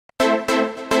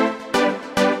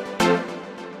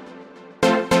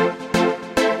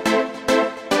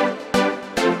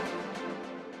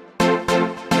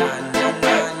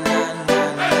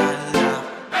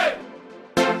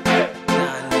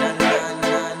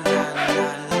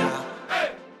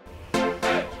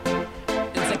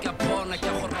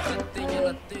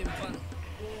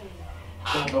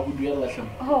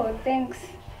Oh, thanks.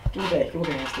 Okay,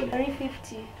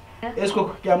 350. Let's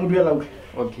go.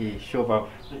 Okay, sure, Papa.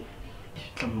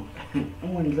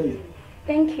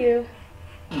 Thank you.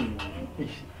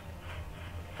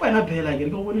 Why not pay like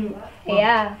it?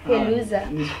 Yeah, loser.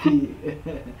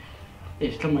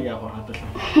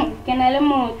 Can I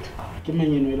mood?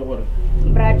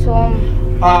 Batho.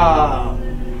 Ah.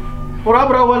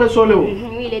 Ora wala solo.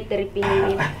 We let the repeat.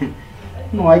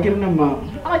 No, I get them.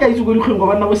 I got you going to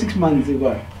go 6 months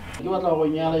ago.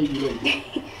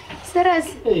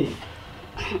 Serious? Hey.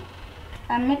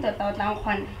 I met a thought now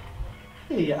one.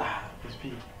 Yeah,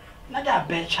 I got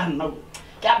betcha now.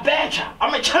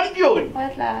 I'm a champion.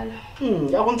 What la?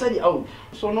 I won't tell you out.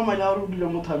 So no my love will be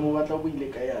long time over the week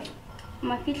like I am.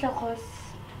 Makitla Kos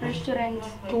restaurant.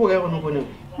 Go ever no one.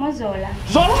 Mozola.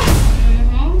 Zola?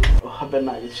 Have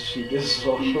night she gets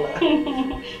so.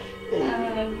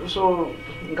 So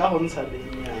go on Sunday.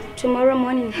 Tomorrow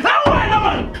morning.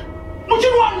 What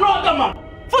you want, man?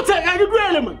 For take I do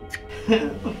element.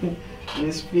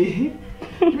 Miss P.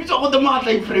 You talk about the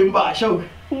matter frame bar show.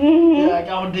 Yeah, I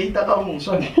got data on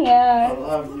son. Yeah. I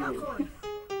love you.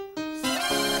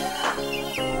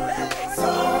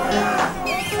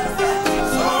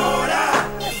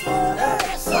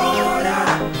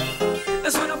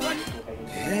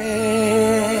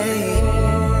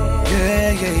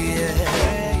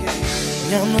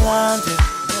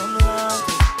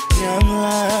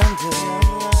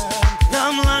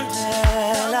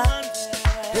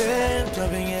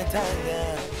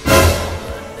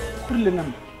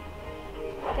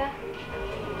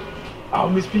 Oh,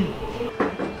 Miss P.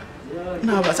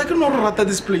 No, but I can not rata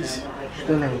this place.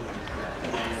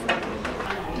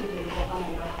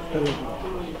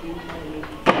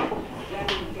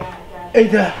 Hey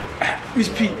there, Miss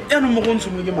P. I don't know what to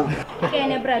make man.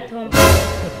 Can I Batho?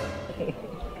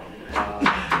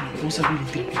 What's up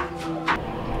with you?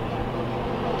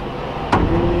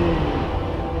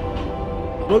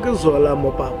 Look at Zola, my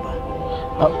papa.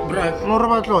 Brad, No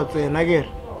robot lots and again.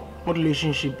 What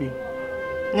relationship?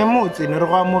 Nemots in a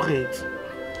ramorate.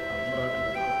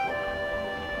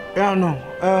 Yeah, no.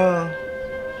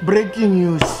 Breaking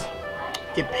news.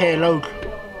 Ke phela out.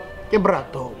 Ke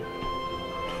Batho.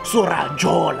 So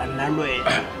Rajola nalwe.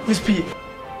 Miss P.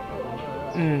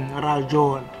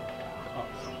 Rajola.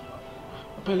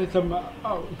 Peletama.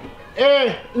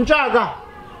 Eh, Nchaka.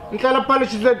 Nhlala phale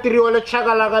xitletiriwa le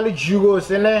chaka la ka le Jigo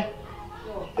sene.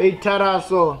 Hey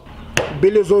Taraso.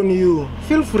 Bill is on you.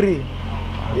 Feel free.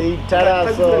 Hey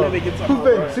Taraso.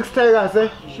 6 tigers, eh?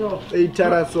 Sure. Hey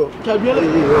Taraso.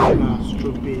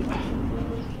 Stupid.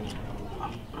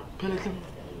 Peletama.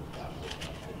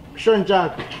 Sean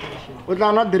Jack. What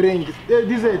are not the range?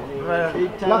 This is it.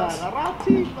 Lux.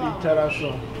 Hey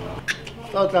Taraso.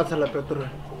 That's la petrol.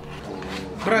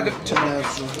 Braga,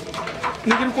 Taraso.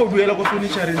 Nigga go buela go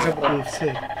furniture in the box.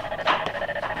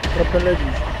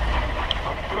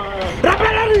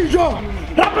 Rappela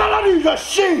Rijo,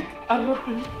 shit!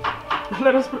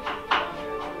 Let us.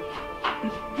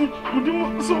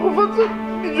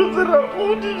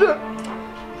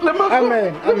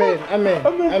 Amen.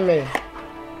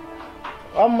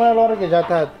 I'm my Lord.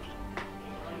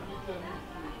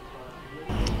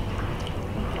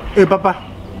 Hey, Papa.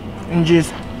 In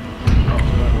Jesus.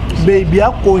 Baby,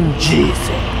 I'm going Jesus.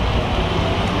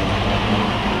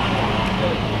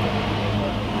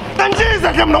 And Jesus,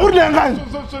 I'm not going to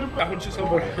Sorry, I want you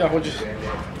somebody. I want you.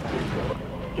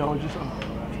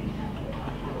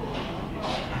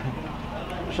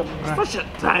 Such a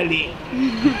tiny.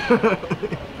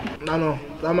 No,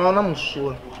 I'm not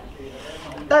sure.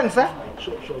 Thanks, sir.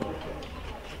 Sure.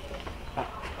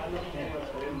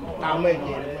 Amen.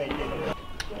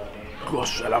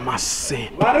 Close la masse.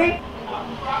 Mari?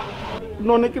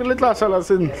 No, ne krile tla sala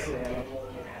sentle.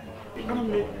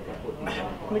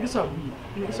 Ne ke sa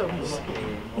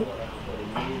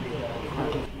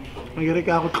Ngere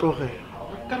ka go tloge.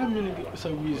 Kana me ne ke sa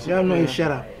buise. Ya no e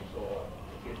shara.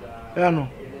 Ya no.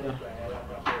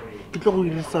 Ke tlo go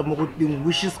dirisa mo go teng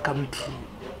wishes come true.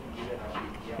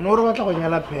 No re batla go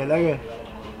nyala phela ke.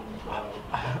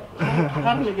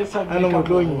 Kana ne ke sa Ano mo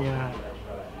tlo nya.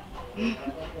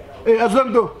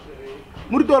 Azanto.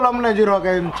 Murito la mo Nigeria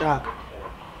ka ntshaka.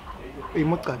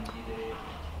 Mo qaqa.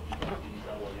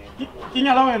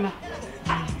 Kinyala wena.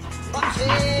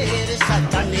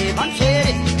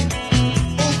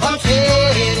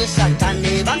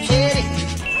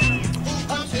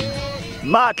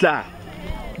 Matla,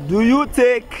 do you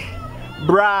take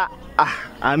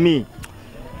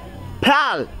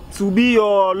pal to be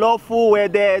your lawful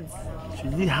wedded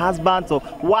husband or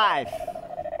wife?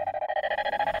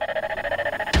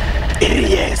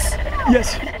 Yes.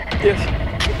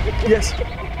 Yes.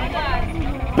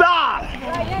 Pal,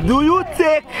 do you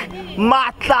take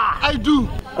matla? I do.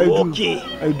 I do. Okay.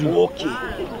 I do. Okay.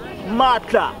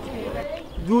 Matla,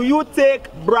 do you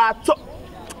take batho?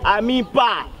 I mean,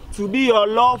 pa, to be your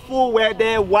lawful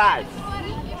wedded wife?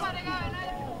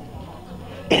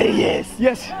 Yes.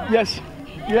 Yes. Yes.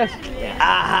 Yes.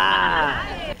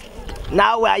 Aha.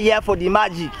 Now we are here for the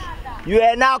magic. You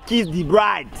will now kiss the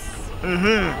bride.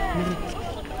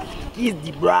 Kiss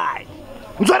the bride.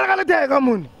 Mtwarakala teka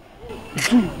mun.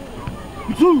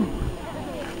 Mtu.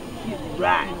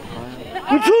 Bride.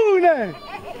 Mtune.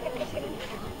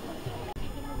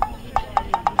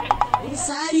 Yes,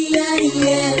 yes,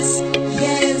 yes,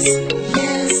 yes,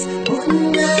 yes,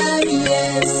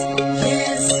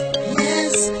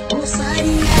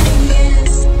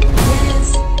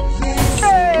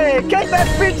 Hey, get that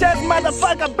bitches,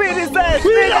 motherfucker, beat his ass.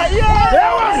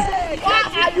 Why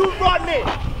are you running?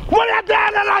 What are you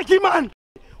doing, lucky man?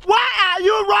 Why are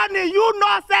you running? You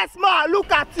nonsense man.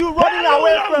 Look at you running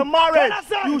away from marriage.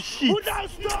 You shit.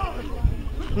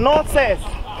 Nonsense.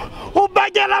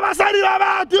 Ubagela basadi ba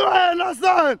batho wena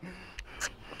son.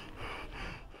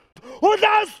 O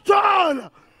tla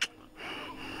stall.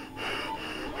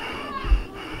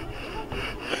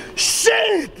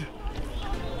 Shit.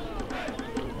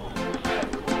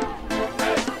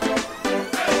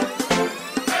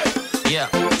 Yeah,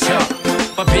 sure.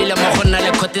 Papila mo go nna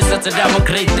le khotisa tse da mo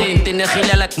grade 10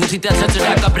 tenegile like motita tse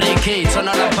da ka break it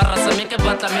tsona la parasa make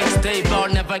batla mixtape I'll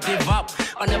never give up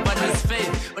on nobody's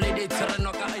faith.